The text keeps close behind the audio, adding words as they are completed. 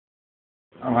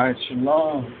All right,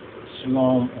 shalom,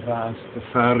 shalom,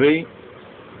 Rastafari,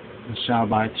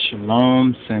 Shabbat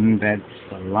shalom, Sendet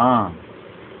salam.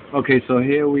 Okay, so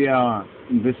here we are.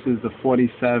 This is the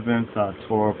 47th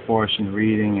Torah portion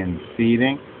reading and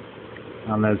feeding.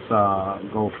 Now let's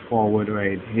go forward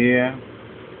right here.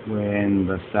 We're in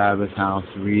the Sabbath House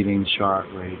reading chart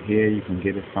right here. You can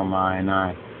get it from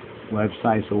I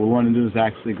website. So what we want to do is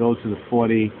actually go to the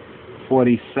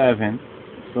 47.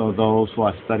 So those who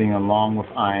are studying along with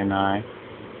I,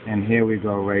 and here we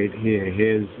go right here.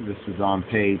 This is on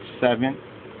page 7.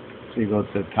 So you go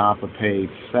to the top of page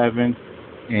 7,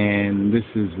 and this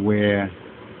is where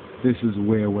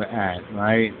we're at,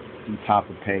 right? The top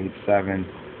of page 7,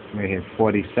 right here,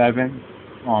 47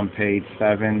 on page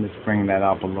 7. Let's bring that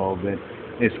up a little bit.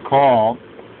 It's called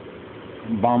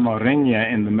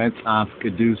Bamarinya in the Metzaf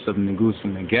Kedus of Negus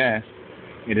and Neges.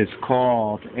 It is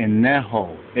called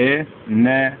Eneho.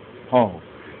 Eneho.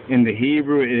 In the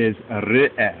Hebrew, it is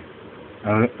Re'eh.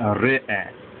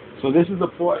 Re'eh. So this is the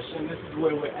portion. This is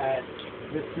where we're at.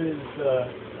 This is the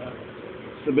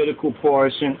sabbatical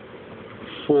portion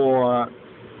for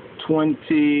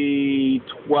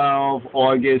 2012,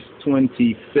 August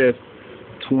 25th,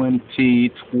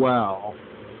 2012.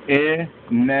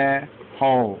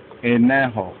 Eneho.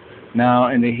 Eneho. Now,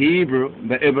 in the Hebrew,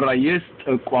 the Ibrayist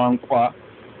Kwankwa,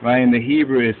 right, in the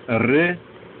Hebrew is Re'eh.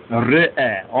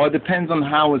 Or it depends on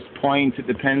how it's pointed.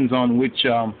 It depends on which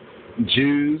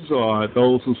Jews or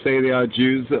those who say they are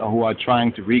Jews who are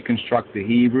trying to reconstruct the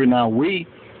Hebrew. Now, we,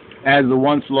 as the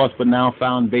once lost but now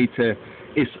found Beta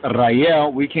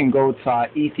Israel, we can go to our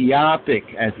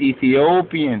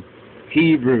Ethiopian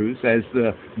Hebrews as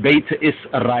the Beta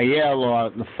Israel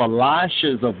or the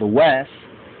Falashas of the West,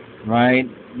 right?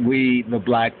 We, the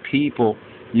black people,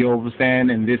 you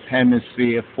understand, in this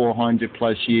hemisphere, 400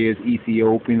 plus years,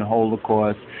 Ethiopian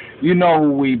Holocaust, you know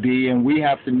who we be, and we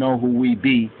have to know who we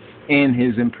be in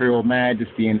His Imperial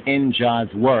Majesty and in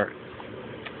God's Word.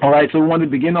 All right, so we want to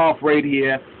begin off right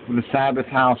here with the Sabbath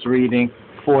House reading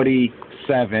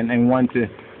 47, and want to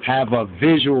have a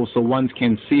visual so one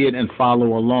can see it and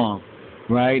follow along,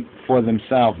 right, for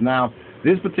themselves. Now,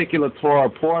 this particular Torah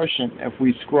portion, if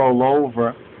we scroll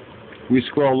over, we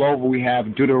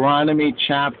have Deuteronomy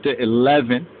chapter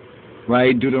 11,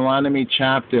 right? Deuteronomy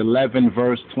chapter 11,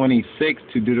 verse 26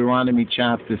 to Deuteronomy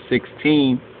chapter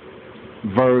 16,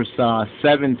 verse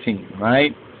 17,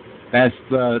 right? That's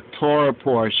the Torah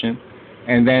portion.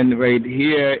 And then right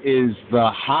here is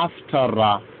the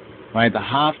Haftarah, right? The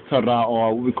Haftarah,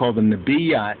 or what we call the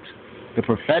Nabiyat, the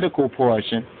prophetical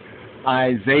portion,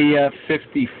 Isaiah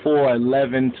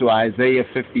 54:11 to Isaiah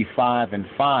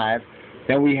 55:5.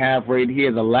 Then we have right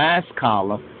here the last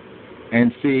column,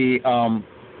 and see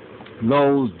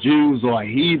those Jews or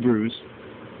Hebrews,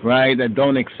 right, that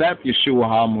don't accept Yeshua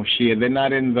HaMashiach. They're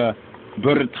not in the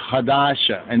Brit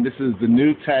Hadasha, and this is the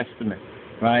New Testament,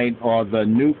 right, or the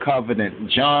New Covenant.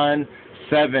 John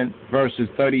 7, verses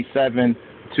 37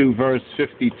 to verse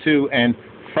 52, and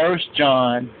 1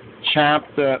 John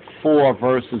chapter 4,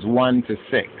 verses 1 to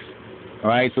 6. All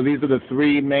right, so these are the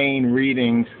three main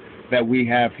readings that we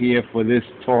have here for this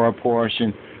Torah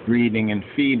portion, reading and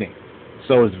feeding.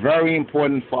 So it's very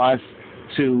important for us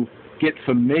to get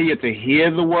familiar, to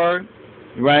hear the word,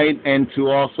 right, and to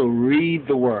also read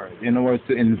the word. In other words,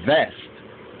 to invest.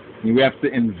 We have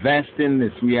to invest in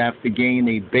this. We have to gain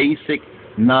a basic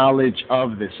knowledge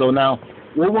of this. So now,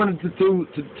 what we wanted to do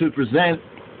to present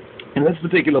in this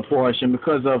particular portion,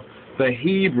 because of the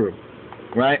Hebrew,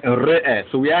 right, Re'eh.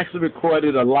 So we actually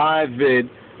recorded a live vid.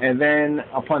 And then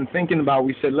upon thinking about it,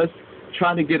 we said, let's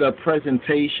try to get a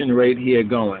presentation right here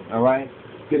going, all right?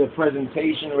 Get a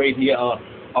presentation right here, a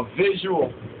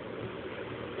visual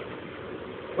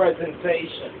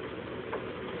presentation.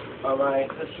 All right,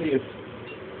 let's see if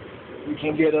we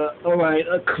can get a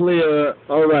clear,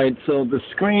 all right, so the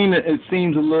screen, it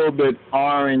seems a little bit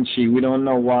orangey. We don't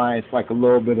know why. It's like a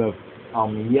little bit of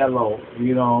yellow,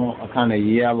 a kind of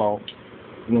yellow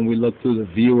when we look through the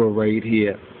viewer right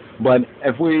here. But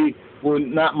if we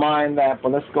would not mind that,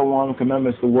 but let's go on. Remember,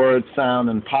 it's the word, sound,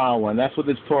 and power, and that's what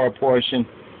this Torah portion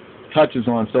touches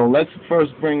on. So let's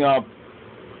first bring up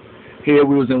here.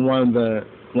 We was in one of the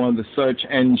search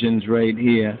engines right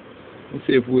here. Let's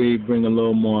see if we bring a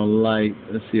little more light.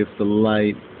 Let's see if the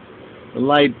light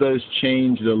does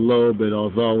change it a little bit,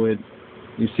 although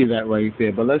you see that right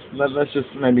there. But let's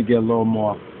just maybe get a little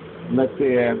more. Let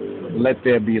there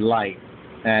be light,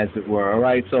 as it were. All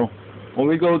right, so. When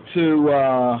we go to,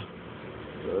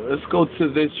 let's go to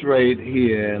this right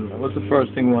here. What's the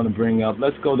first thing we want to bring up?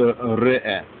 Let's go to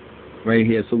Re'eh right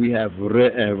here. So we have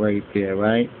Re'eh right there,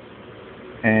 right?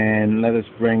 And let us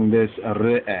bring this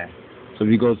Re'eh. So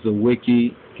if you go to the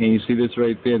wiki, can you see this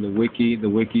right there? The wiki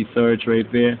search right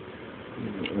there.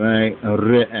 Right,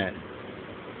 Re'eh.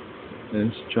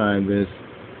 Let's try this.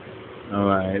 All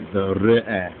right, the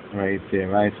Re'eh right there.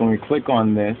 Right. So when we click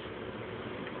on this,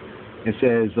 it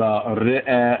says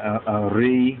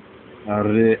Re'eh,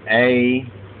 Re'eh,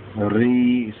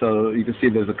 Re. So you can see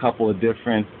there's a couple of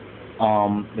different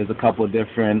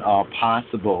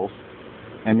possibles.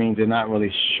 I mean, they're not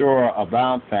really sure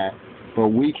about that, but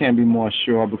we can be more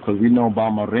sure because we know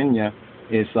Bamarinya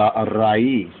is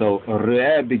Rai. So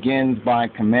Re begins by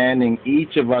commanding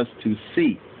each of us to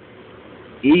see.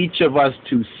 Each of us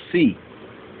to see.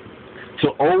 To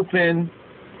open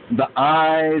the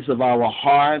eyes of our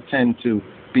hearts and to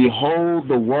behold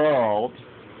the world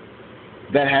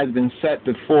that has been set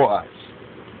before us.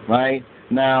 Right?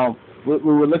 Now, we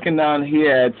were looking down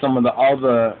here at some of the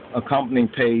other accompanying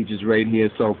pages right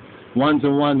here. So ones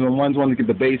and ones, when ones want to get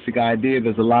the basic idea,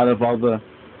 there's a lot of other,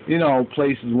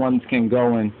 places ones can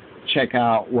go and check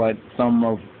out what some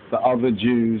of the other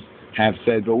Jews have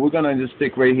said. But we're going to just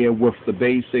stick right here with the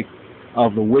basic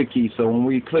of the wiki. So when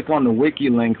we click on the wiki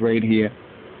link right here,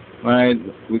 right,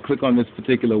 we click on this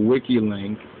particular wiki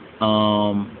link.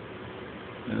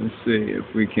 Let's see if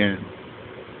we can.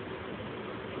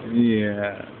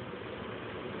 Yeah.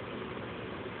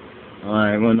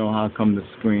 I don't know how come the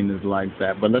screen is like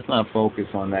that, but let's not focus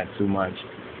on that too much.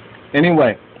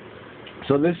 Anyway,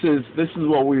 so this is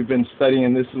what we've been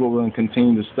studying. This is what we're going to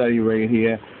continue to study right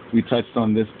here. We touched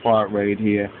on this part right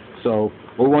here. So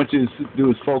what we want you to do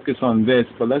is focus on this,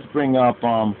 but let's bring up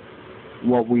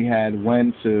what we had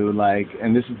went to,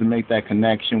 and this is to make that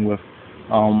connection with,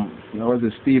 is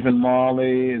it Stephen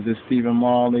Marley? Is this Stephen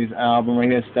Marley's album right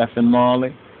here, Stephen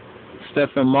Marley?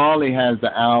 Stephen Marley has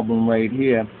the album right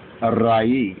here,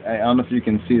 Arai. I don't know if you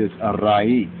can see this,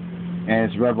 Arai. And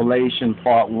it's Revelation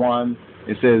Part 1.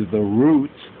 It says the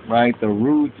root, right, the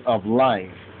root of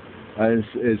life.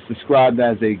 Is described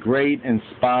as a great,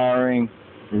 inspiring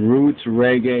roots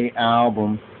reggae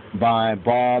album by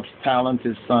Bob's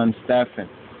talented son, Stephen.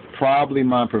 Probably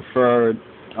my preferred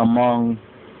one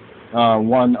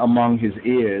among his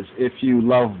ears. If you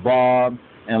love Bob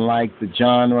and like the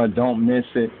genre, don't miss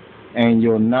it, and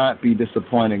you'll not be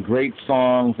disappointed. Great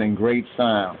songs and great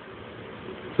sound.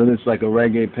 So this is like a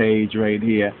reggae page right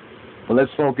here. But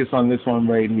let's focus on this one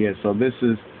right here. So this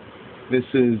is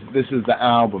the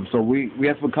album. So we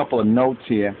have a couple of notes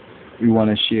here we want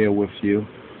to share with you.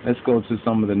 Let's go to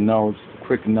some of the notes,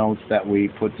 quick notes that we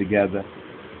put together.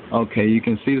 Okay, you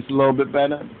can see this a little bit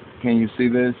better? Can you see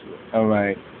this? All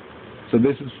right. So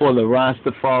this is for the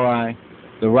Rastafari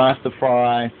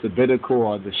Sabbatical,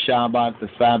 or the Shabbat, the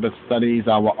Sabbath studies,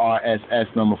 our RSS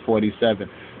number 47.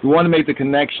 We want to make the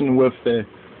connection with this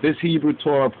Hebrew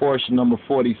Torah portion number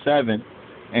 47,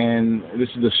 and this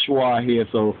is the Shua here.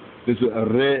 So this is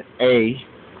Re'eh.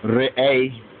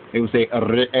 They would say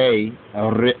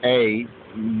Re'eh,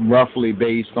 roughly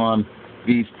based on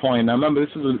these points. Now remember,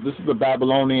 this is the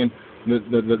Babylonian,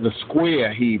 the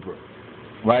square Hebrew,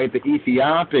 right? The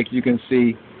Ethiopic, you can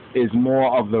see, is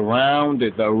more of the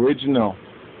rounded, the original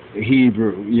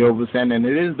Hebrew. You understand? And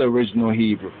it is the original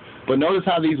Hebrew. But notice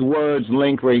how these words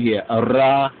link right here.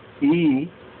 Ra'i,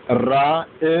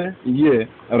 Ra'e,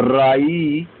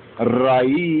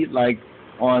 Ra'i, like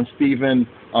on Stephen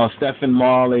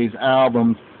Marley's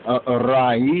albums,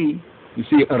 Ra'i. You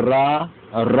see Ra'i,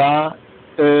 Ra'i.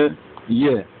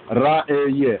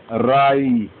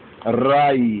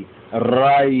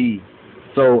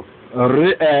 So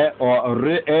Re'eh or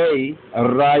Re'eh,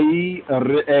 Ra'i,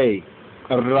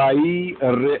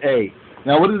 Re'eh.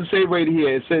 Now what does it say right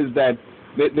here? It says that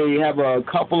they have a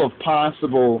couple of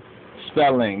possible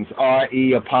spellings: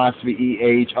 R-E apostrophe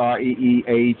E-H,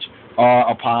 R-E-E-H, R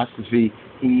apostrophe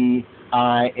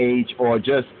E-I-H, or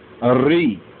just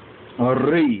Ri,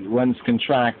 when it's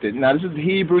contracted. Now this is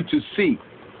Hebrew to see.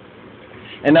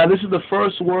 And now this is the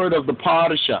first word of the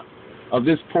Parasha, of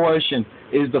this portion,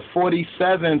 is the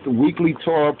 47th weekly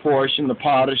Torah portion, the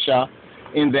Parasha,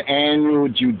 in the annual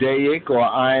Judaic, or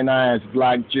I as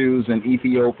Black Jews and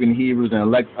Ethiopian Hebrews and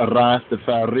elect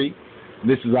RASTAFARI.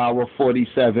 This is our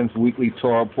 47th weekly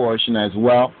Torah portion as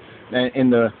well, and in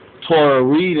the Torah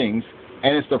readings,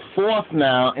 and it's the fourth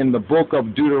now in the book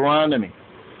of Deuteronomy,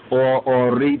 or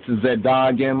Orit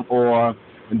Zedagim, or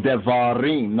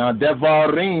Devarim. Now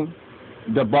Devarim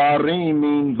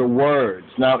mean the words.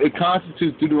 Now it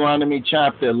constitutes Deuteronomy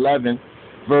chapter 11,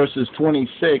 verses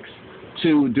 26,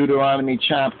 to Deuteronomy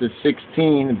chapter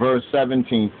 16, verse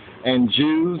 17. And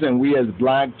Jews, and we as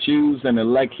Black Jews and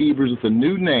elect Hebrews with a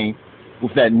new name,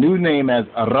 with that new name as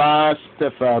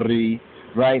Rastafari,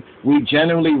 right? We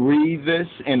generally read this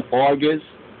in August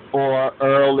or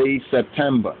early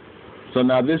September. So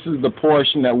now this is the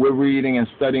portion that we're reading and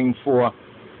studying for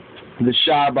the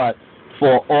Shabbat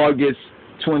for August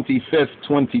 25th,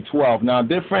 2012. Now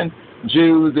different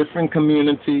Jews, different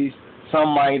communities, some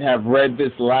might have read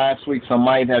this last week, some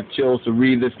might have chose to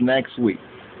read this next week.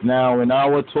 Now in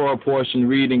our Torah portion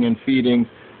reading and feeding,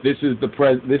 this is the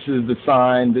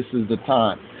sign, this is the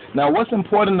time. Now what's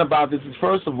important about this is,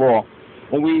 first of all,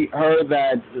 when we heard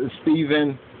that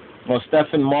Stephen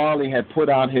Marley had put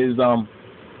out his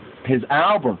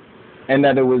album, and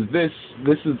that it was this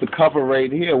is the cover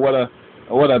right here. What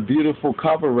a beautiful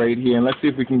cover right here. And let's see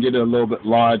if we can get it a little bit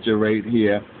larger right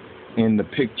here in the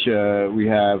picture. We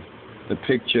have the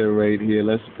picture right here.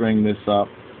 Let's bring this up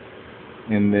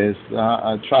in this.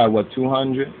 I'll try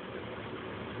 200.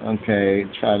 Okay,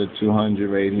 try the 200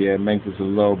 right here. Make this a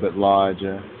little bit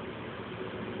larger.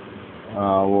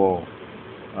 Whoa.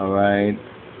 All right.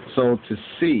 So to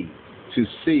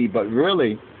see, but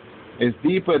really, it's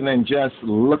deeper than just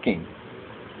looking,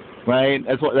 right?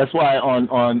 That's why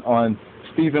on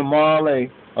Stephen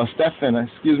Marley or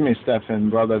Stephen,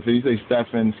 brother. If you say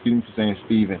Stephen, excuse me for saying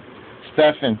Stephen.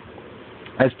 Stephen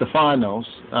Estefanos,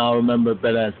 I'll remember it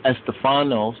better as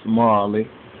Estefanos Marley,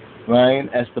 right?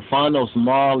 Estefanos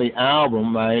Marley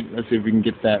album, right? Let's see if we can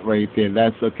get that right there.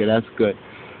 That's okay. That's good,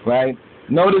 right?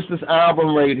 Notice this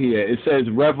album right here. It says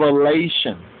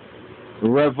Revelation,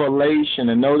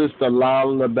 and notice the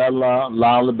Lalibela,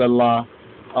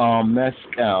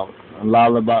 Mescal,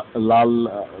 Lalibela,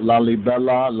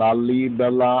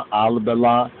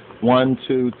 1,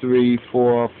 2, 3,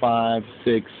 4, 5,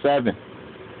 6, 7.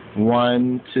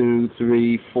 1, 2,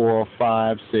 3, 4,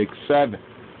 5, 6, 7.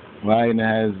 Right, and it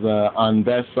has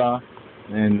Anbesa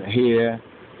and here.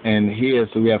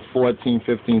 So we have 14,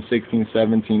 15, 16,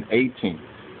 17, 18.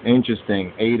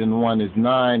 Interesting. 8 and 1 is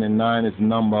 9, and 9 is the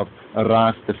number of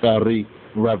RASTAFARI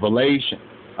revelation.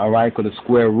 All right, because the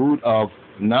square root of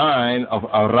 9 of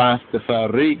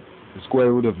RASTAFARI, the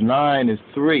square root of 9 is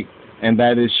 3, and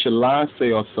that is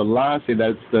Selassie or Selassie.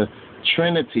 That's the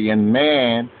Trinity, and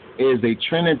man is a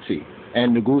Trinity,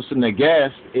 and the Gusa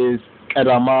Nagast is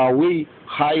Kadamawi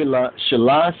Haila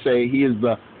Selassie. He is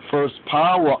the first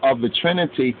power of the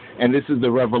Trinity, and this is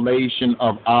the revelation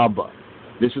of Abba.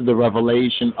 This is the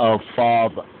revelation of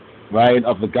Father, right,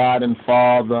 of the God and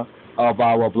Father of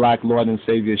our black Lord and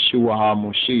Savior, Yeshua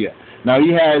HaMoshiach. Now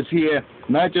he has here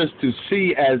not just to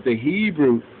see as the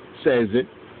Hebrew says it,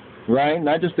 right,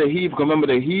 not just the Hebrew. Remember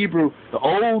the Hebrew, the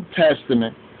Old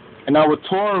Testament, and our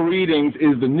Torah readings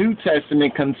is the New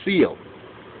Testament concealed.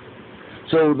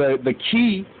 So the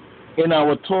key in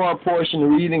our Torah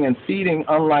portion reading and feeding,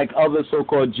 unlike other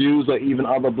so-called Jews or even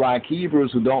other black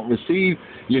Hebrews who don't receive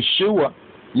Yeshua,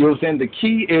 you're saying the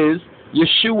key is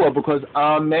Yeshua, because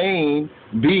Amen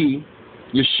be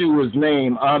Yeshua's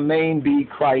name, Amen be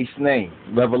Christ's name.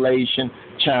 Revelation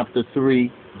chapter 3,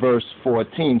 verse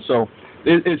 14. So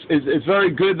it's very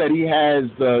good that he has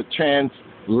the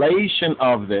translation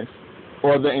of this,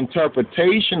 or the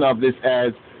interpretation of this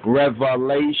as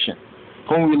revelation.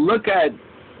 When we look at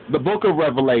the book of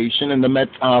Revelation in the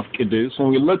Metaf Kedus, when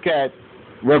we look at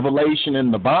Revelation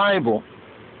in the Bible,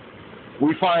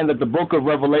 we find that the book of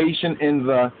Revelation in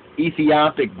the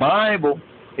Ethiopic Bible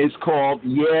is called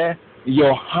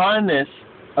Yohannes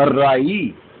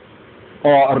Rai,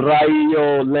 or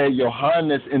Rayo Le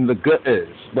Yohannes in the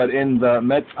Ge'ez. But in the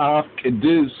Metaf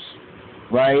Kedus,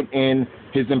 right, in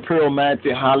his Imperial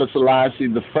Majesty Haile Selassie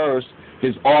I,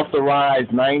 his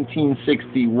authorized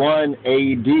 1961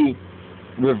 A.D.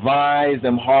 Revised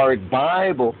Amharic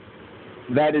Bible,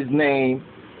 that is named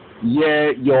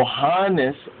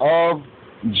Yohannes of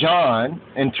John,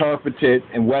 interpreted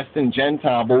in Western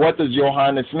Gentile. But what does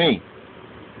Yohannes mean?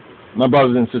 My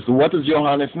brothers and sisters, what does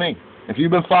Yohannes mean? If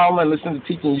you've been following and listening to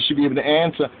teaching, you should be able to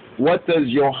answer, what does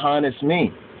Yohannes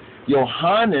mean?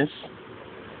 Yohannes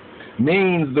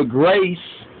means the grace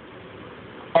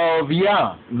of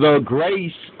Yah, the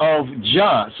grace of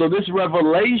Jah. So this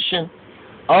revelation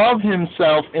of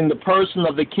himself in the person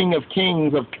of the King of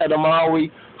Kings, of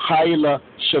Kedamawi Haile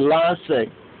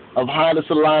Selassie, of Haile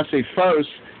Selassie first,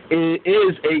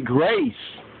 is a grace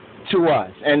to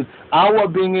us. And our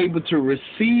being able to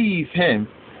receive him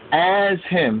as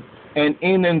him, and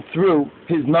in and through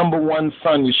his number one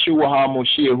son, Yeshua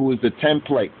HaMoshiach, who is the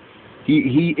template.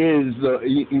 He is,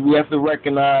 we have to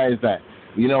recognize that.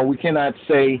 You know, we cannot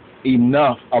say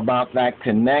enough about that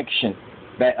connection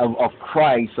that of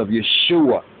Christ, of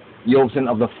Yeshua,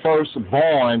 of the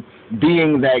firstborn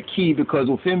being that key, because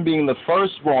with him being the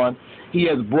firstborn, he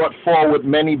has brought forward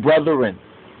many brethren,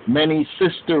 many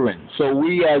sisterin. So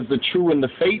we as the true and the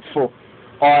faithful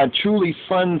are truly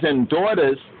sons and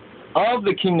daughters of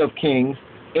the King of Kings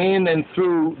in and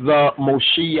through the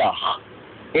Moshiach,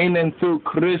 in and through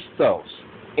Christos,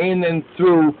 in and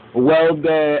through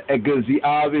Welde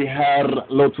Egeziavi Her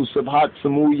Lotu Subhat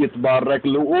Samu Yitbarek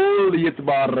Lu'ul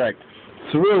Yitbarek,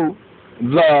 through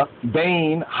the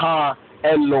Bain Ha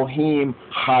Elohim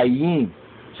Hayim.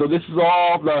 So this is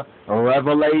all the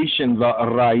revelation, the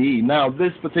Rai. Now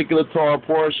this particular Torah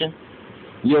portion,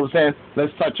 you know what I'm saying?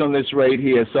 Let's touch on this right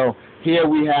here. So here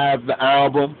we have the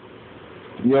album.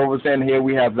 You know what I'm saying? Here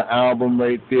we have the album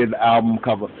right there, the album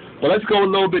cover. But let's go a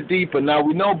little bit deeper. Now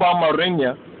we know about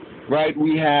Marinya, right?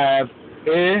 We have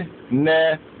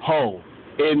Eneho,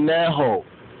 Eneho,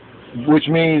 which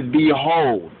means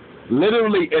behold.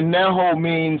 Literally, Eneho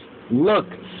means look,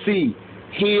 see,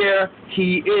 here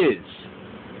he is.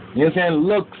 You know what I'm saying?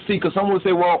 Look, see, because someone would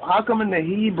say, well, how come in the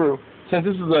Hebrew, since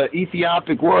this is an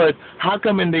Ethiopic word, how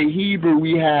come in the Hebrew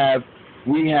we have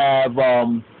re'eh,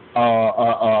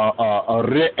 or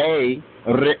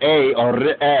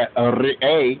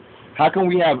re'eh? How come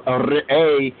we have a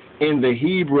re'eh in the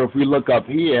Hebrew? If we look up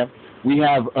here, we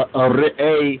have a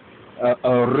re'eh,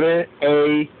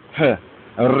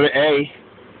 re'eh.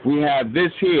 We have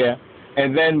this here,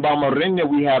 and then Bamarinya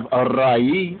we have a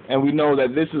rai, and we know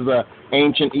that this is an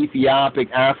ancient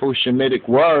Ethiopic Afro-Shemitic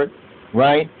word,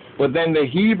 right? But then the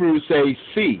Hebrews say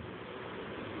see.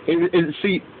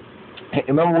 See,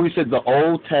 remember we said the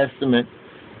Old Testament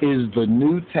is the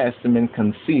New Testament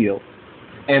concealed,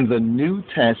 and the New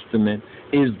Testament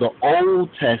is the Old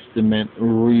Testament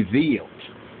revealed.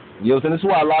 You know, and this is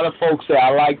why a lot of folks say, I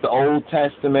like the Old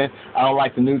Testament, I don't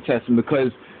like the New Testament,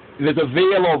 because there's a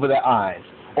veil over their eyes.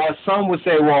 Or some would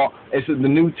say, well, it's the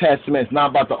New Testament, it's not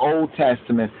about the Old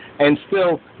Testament, and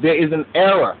still there is an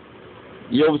error.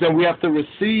 You know what I'm saying? We have to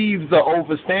receive the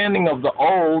understanding of the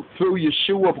Old through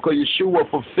Yeshua, because Yeshua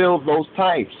fulfills those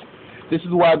types. This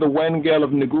is why the Wengel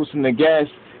of Negus and Negesh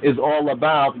is all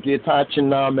about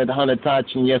Getachinam et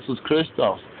Hanatachin Jesus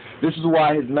Christos. This is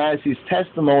why His Majesty's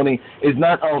testimony is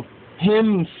not of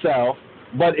Himself,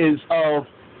 but is of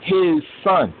His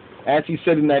Son. As he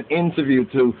said in that interview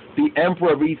to the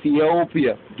Emperor of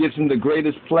Ethiopia, gives him the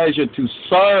greatest pleasure to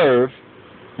serve,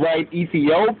 right,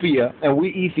 Ethiopia, and we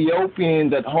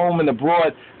Ethiopians at home and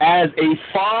abroad, as a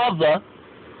father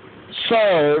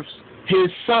serves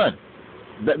his son.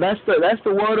 That's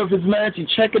the word of His Majesty.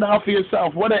 Check it out for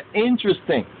yourself. What an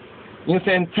interesting, you know what I'm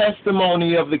saying,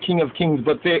 testimony of the King of Kings.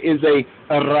 But there is a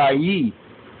rai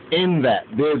in that.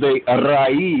 There's a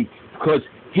rai, because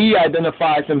He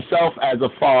identifies Himself as a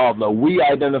father. We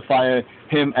identify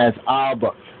Him as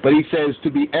Abba. But He says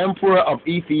to be Emperor of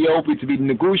Ethiopia, to be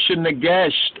Negusha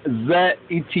Negesh, Ze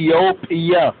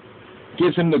Ethiopia,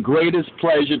 gives Him the greatest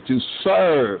pleasure to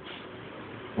serve,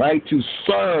 right? To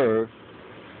serve,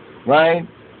 right?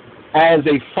 As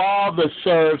a father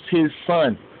serves his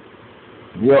son.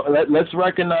 You know, let's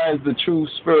recognize the true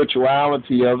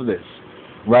spirituality of this,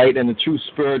 right? And the true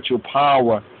spiritual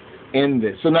power in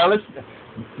this. So now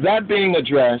that being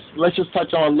addressed, let's just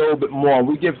touch on a little bit more.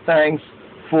 We give thanks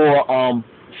for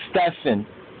Stephen,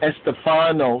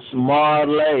 Estefanos,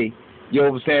 Marley, you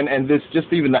know what I'm saying? And this,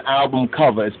 just even the album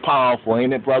cover is powerful,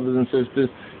 ain't it, brothers and sisters?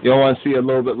 You don't want to see it a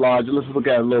little bit larger. Let's look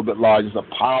at it a little bit larger. It's a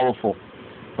powerful,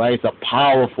 right? It's a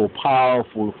powerful,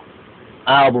 powerful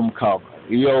album cover.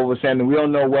 You know what I'm saying? And we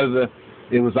don't know whether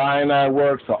it was I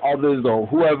Works or others or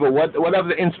whoever, whatever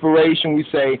the inspiration, we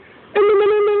say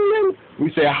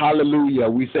hallelujah.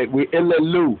 We say we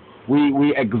ilelu.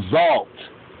 We exalt.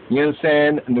 You know what I'm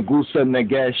saying? Negusa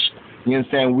Negesh. You know what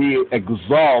I'm saying? We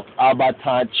exalt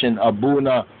Abatachin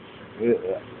Abuna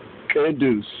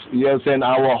Kedus. You know what I'm saying?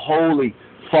 Our Holy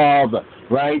Father.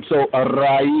 Right? So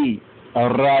Arai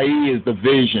is the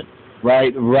vision.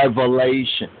 Right?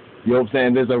 Revelation. You know what I'm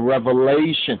saying? There's a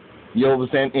revelation. You know what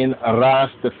I'm saying? In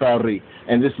Rastafari.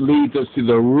 And this leads us to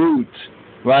the root.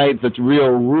 Right? The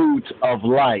real root of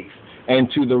life.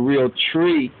 And to the real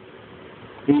tree.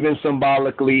 Even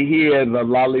symbolically here, the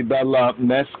Lalibela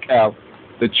Mescal,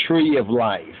 the tree of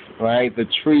life, right? The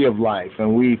tree of life.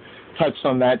 And we touched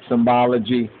on that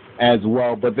symbology as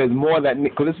well. But there's more that,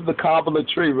 because this is the Kabbalah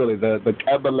tree, really, the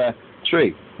Kabbalah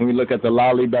tree. When we look at the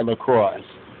Lalibela cross,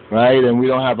 right? And we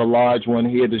don't have a large one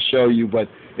here to show you, but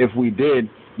if we did,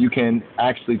 you can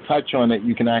actually touch on it.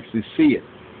 You can actually see it,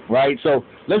 right? So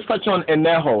let's touch on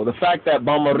Eneho, the fact that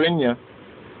Bamarinya,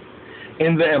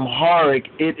 in the Amharic,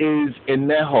 it is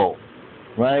Eneho,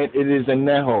 right? It is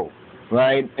Eneho,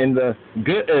 right? In the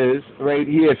Ge'ez, right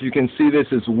here, if you can see this,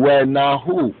 is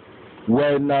Wenahu.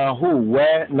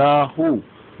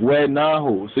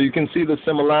 So you can see the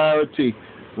similarity,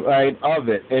 right, of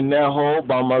it. Eneho,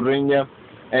 Bamarinya,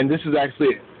 and this is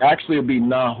actually it'll be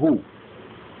Nahu.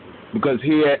 Because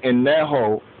here in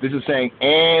Neho, this is saying,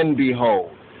 and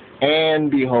behold.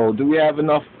 And behold. Do we have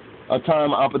enough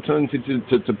time, opportunity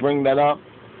to bring that up?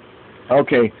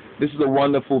 Okay, this is a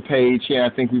wonderful page here. I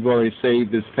think we've already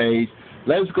saved this page.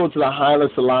 Let's go to the Haile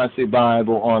Selassie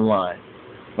Bible online.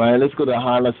 Right, let's go to the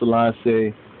Haile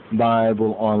Selassie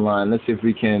Bible online. Let's see if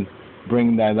we can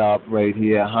bring that up right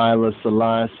here. Haile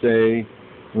Selassie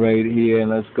right here. And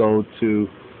let's go to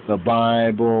the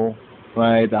Bible,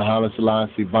 right, the Haile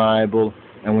Selassie Bible.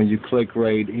 And when you click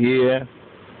right here,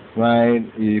 right,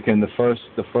 you can, the first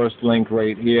link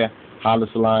right here, Haile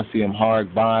Selassie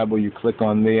Amharic Bible, you click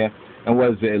on there. And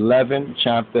what is it, 11,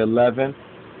 chapter 11,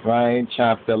 right,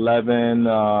 chapter 11,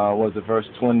 was it verse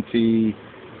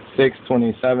 26,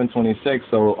 27, 26,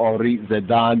 so Orit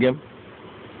Zedagim,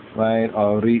 right,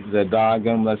 Orit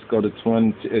Zedagim, let's go to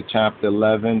chapter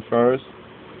 11 first,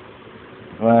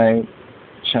 right,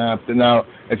 chapter, now,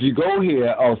 if you go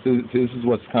here, so this is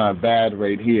what's kind of bad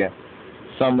right here,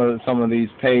 some of these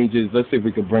pages, let's see if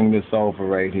we could bring this over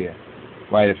right here,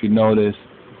 right, if you notice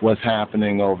what's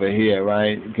happening over here,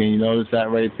 right, can you notice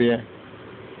that right there?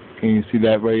 Can you see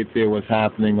that right there, what's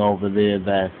happening over there,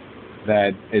 that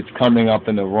it's coming up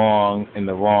in the wrong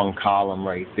column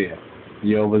right there.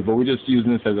 But we're just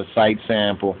using this as a site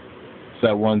sample so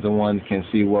that ones-on-ones can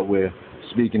see what we're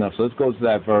speaking of. So let's go to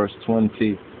that verse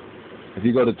 20. If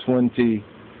you go to 26,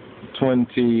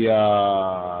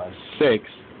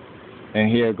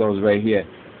 and here it goes right here,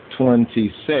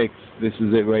 26, this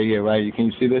is it right here, right? Can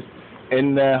you see this?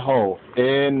 In the hole,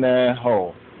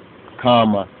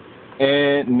 comma,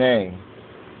 ene,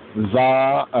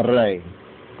 zare,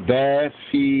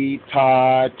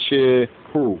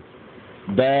 befitachehu,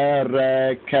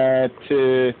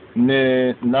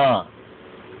 bereketinina,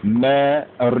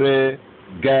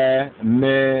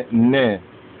 meregemene,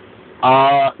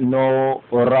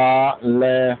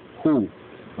 anoralehu.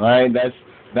 Right?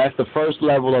 That's the first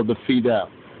level of the fidel.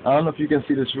 I don't know if you can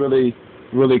see this really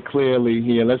clearly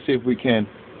here. Let's see if we can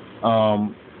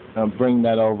bring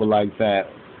that over like that.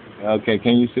 Okay,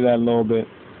 can you see that a little bit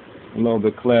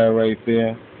clearer right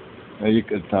there? You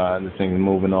could this thing is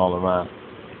moving all around.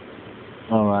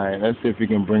 All right, let's see if we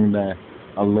can bring that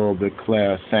a little bit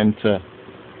clearer. Center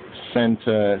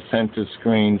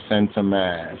screen, center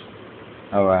mass.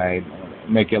 All right,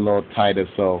 make it a little tighter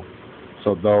so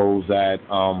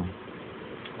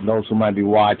those who might be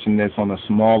watching this on a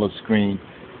smaller screen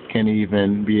can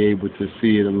even be able to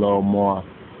see it a little more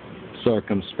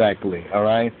circumspectly. All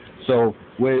right, so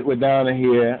we're down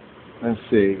here. Let's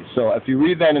see. So if you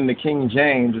read that in the King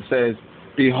James, it says,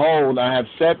 "Behold, I have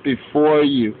set before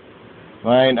you,"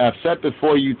 right? "I've set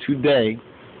before you today,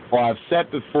 or I've set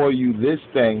before you this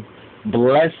day,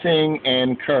 blessing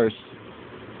and curse."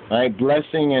 Right?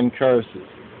 Blessing and curses.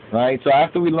 Right? So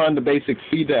after we learn the basic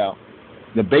fidel,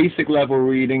 the basic level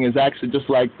reading is actually just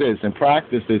like this. And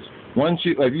practice this.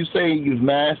 If you say you've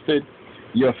mastered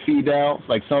your fidel,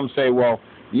 like some say, well,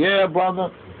 yeah, brother,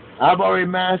 I've already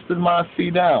mastered my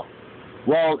fidel.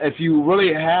 Well, if you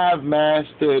really have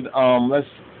mastered, let's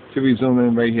zoom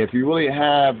in right here. If you really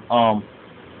have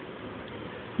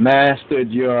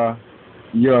mastered your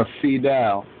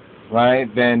fidel, right,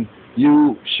 then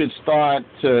you should start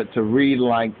to read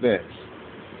like this,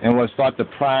 and we'll start to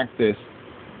practice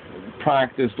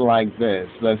like this.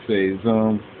 Let's see,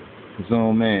 zoom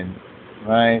in,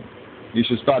 right? You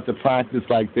should start to practice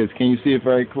like this. Can you see it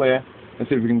very clear? Let's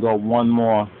see if we can go one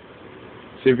more.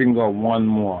 See if we can go one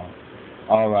more.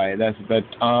 All right, that's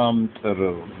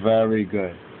betamteru. Very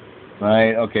good.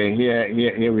 Right? Okay,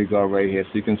 here we go right here.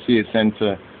 So you can see it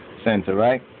center,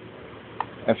 right?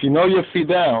 If you know your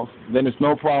fidels, then it's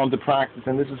no problem to practice,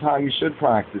 and this is how you should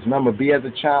practice. Remember, be as a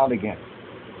child again.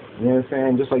 You know what I'm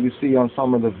saying? Just like you see on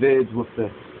some of the vids with the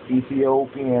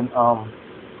Ethiopian, our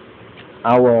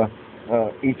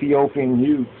Ethiopian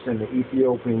youths and the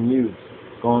Ethiopian youths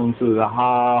going through the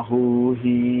ha, hu,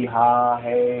 he, ha,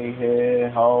 hey, he,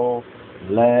 ho,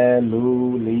 le,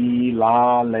 lu, li,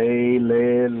 la,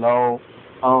 le, lo.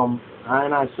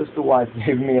 My sister wife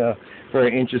gave me a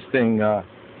very interesting.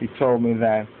 He told me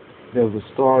that there was a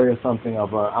story or something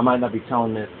of I might not be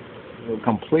telling it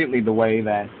completely the way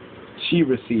that she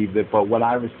received it, but what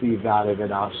I received out of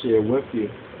it, I'll share with you.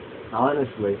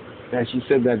 Honestly, that she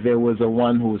said that there was a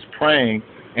one who was praying,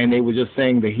 and they were just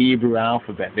saying the Hebrew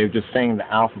alphabet. They were just saying the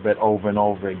alphabet over and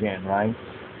over again, right?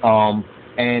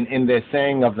 And in their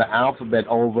saying of the alphabet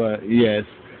over,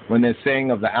 when they're saying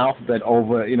of the alphabet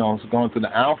over, going through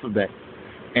the alphabet,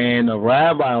 and a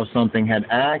rabbi or something had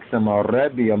asked him, or a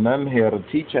rebbe, a memher, a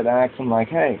teacher had asked him, like,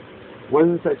 hey, what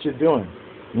is it that you're doing?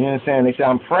 You know what I'm saying? They said,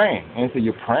 I'm praying. And he said,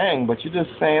 you're praying, but you're just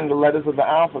saying the letters of the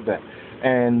alphabet.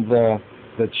 And the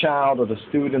the child or the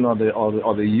student or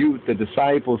the youth, the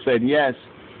disciple said yes,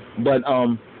 but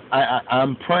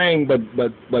I'm praying, but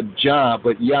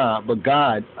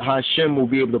God, Hashem will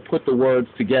be able to put the words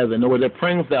together. In other words, they're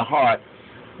praying with their heart,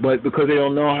 but because they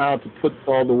don't know how to put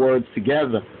all the words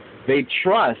together, they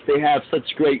trust. They have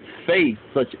such great faith,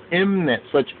 such imminent,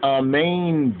 such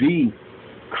amen be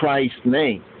Christ's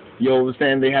name. You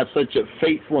understand? They have such a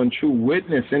faithful and true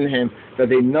witness in Him that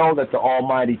they know that the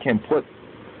Almighty can put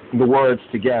the words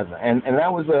together. And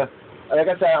that was like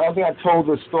I said, I don't think I told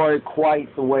the story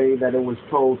quite the way that it was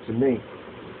told to me.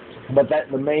 But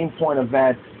the main point of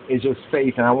that is just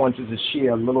faith, and I wanted to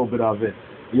share a little bit of it,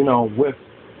 with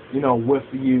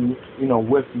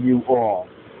you all.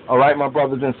 All right, my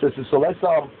brothers and sisters. So let's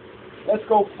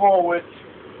go forward.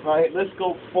 Right? Let's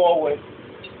go forward.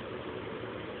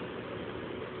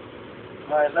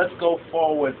 All right, let's go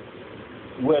forward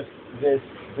with this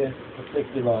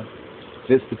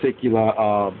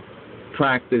particular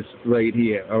practice right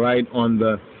here. All right, on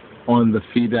the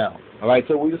Fidel. All right,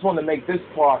 so we just want to make this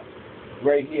part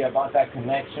right here about that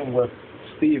connection with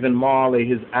Stephen Marley,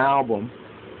 his album,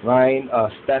 right?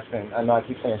 Stephen. I know I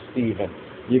keep saying Stephen.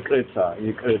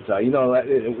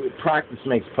 Practice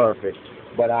makes perfect,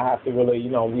 but I have to really,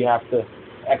 we have to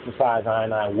exercise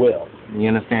our will. You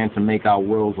understand? To make our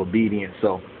wills obedient.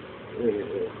 So,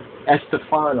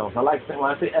 Estefanos. I like saying,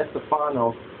 when I say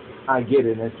Estefanos, I get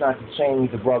it. And it's not to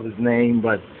change the brother's name,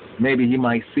 but maybe he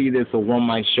might see this, or one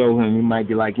might show him. He might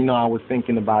be like, I was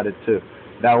thinking about it too.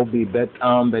 That would be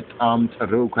Betam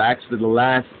Taruk. Actually, the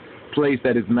last place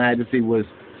that His Majesty was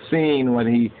seen when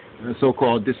he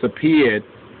so-called disappeared,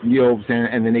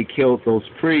 and then they killed those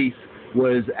priests,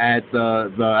 was at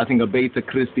the I think a Beta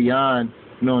Christian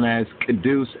known as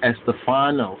Kedus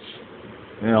Estefanos,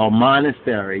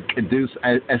 monastery, Kedus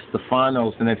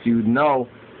Estefanos. And if you know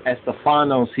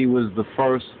Estefanos, he was the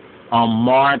first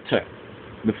martyr,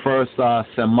 the first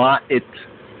Sama'it,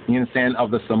 you understand,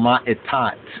 of the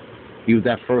Sama'itat. He was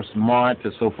that first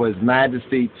martyr. So for His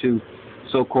Majesty to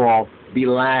so-called be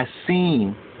last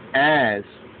seen as,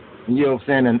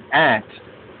 an at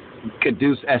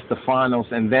Kedus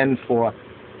Estefanos, and then for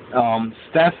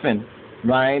Stephen,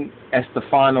 right,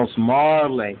 Estefanos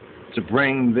Marley, to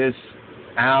bring this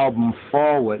album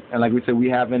forward. And like we said, we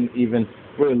haven't even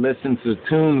really listened to the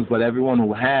tunes, but everyone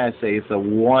who has say it's a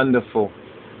wonderful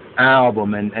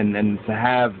album, and to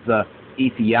have the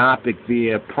Ethiopic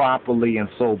there properly and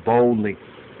so boldly,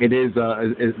 it is you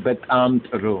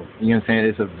understand,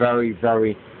 it's a very,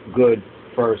 very good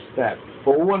first step.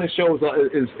 But what we want to show is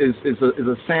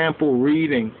a sample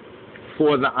reading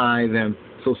for the eye then.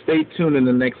 So stay tuned in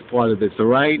the next part of this, all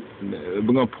right? We're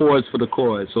going to pause for the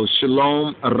chorus. So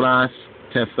Shalom, Ras,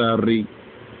 Tafari.